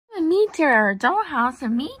to our dollhouse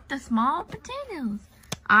and meet the small potatoes.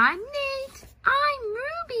 I'm Nate, I'm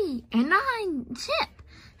Ruby, and I'm Chip,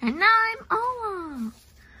 and I'm Ola.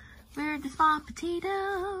 We're the small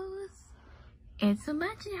potatoes. It's so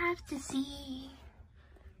much you have to see.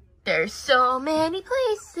 There's so many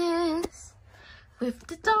places with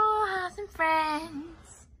the dollhouse and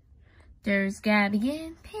friends. There's Gabby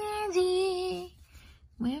and Pansy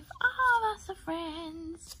with all lots of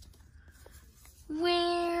friends.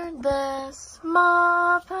 We're the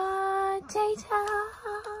small potatoes.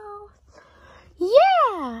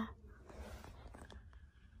 Yeah!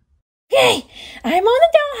 Hey, I'm on the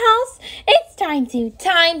dollhouse. It's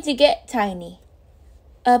time to get tiny.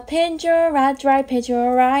 A pitcher, a dry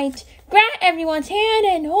pitcher, right. Grab everyone's hand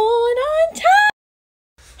and hold on tight.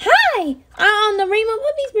 Hi, I'm on the Rainbow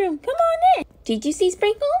Puppy's room. Come on in. Did you see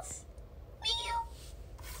Sprinkles? Meow.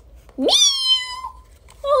 Meow.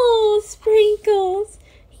 Oh, Sprinkles.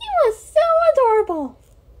 He was so adorable.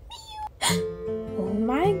 Meow. Oh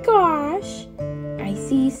my gosh. I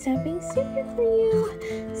see something super for you.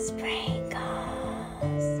 Sprinkles.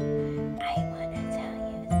 I want to tell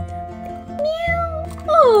you something. Meow.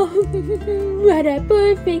 Oh, what a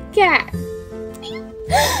perfect cat. Meow.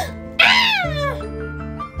 Ah!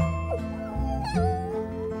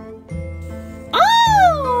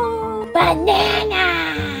 Oh, banana.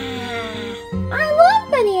 I love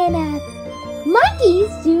bananas.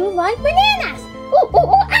 Monkeys do like bananas. Ooh, ooh,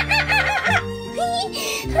 ooh, ah, ah, ah, ah.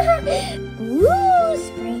 Ooh,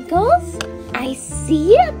 Sprinkles. I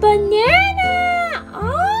see a banana.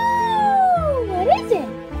 Oh, what is it?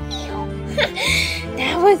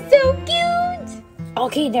 That was so cute.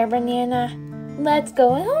 Okay there, banana. Let's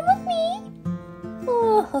go home with me.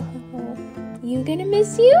 Oh, you gonna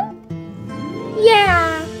miss you?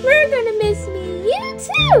 Yeah, we're gonna miss me. You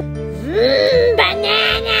too.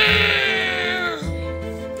 Banana.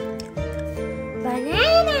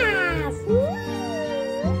 Bananas.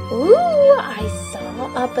 Ooh, I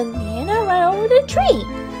saw a banana right over the tree.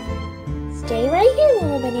 Stay right here,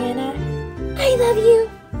 little banana. I love you.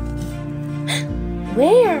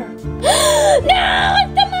 Where? No,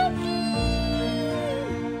 it's the monkey!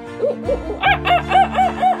 Ooh, ooh, ooh, ah, ah, ah,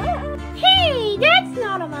 ah, ah. Hey, that's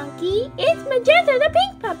not a monkey. It's Magenta the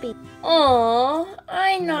pink puppy. Aw,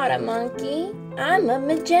 I'm not a monkey. I'm a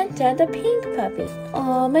Magenta the pink puppy.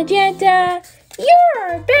 Aw, Magenta, you're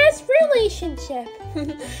our best relationship.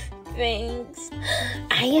 Thanks.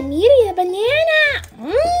 I am eating a banana.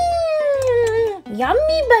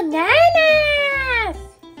 Yummy bananas.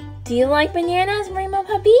 Do you like bananas, Rainbow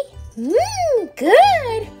Puppy?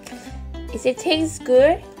 Good. Does it taste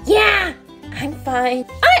good? Yeah, I'm fine.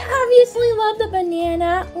 I obviously love the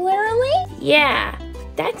banana. Literally? Yeah,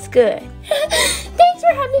 that's good. Thanks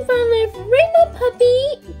for having fun with Rainbow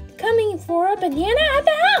Puppy coming for a banana at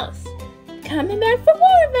the house. Coming back for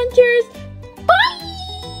more adventures.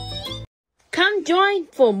 Bye! Come join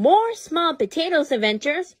for more Small Potatoes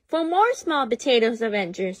adventures. For more Small Potatoes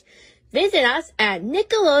adventures, visit us at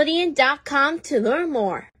Nickelodeon.com to learn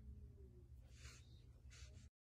more.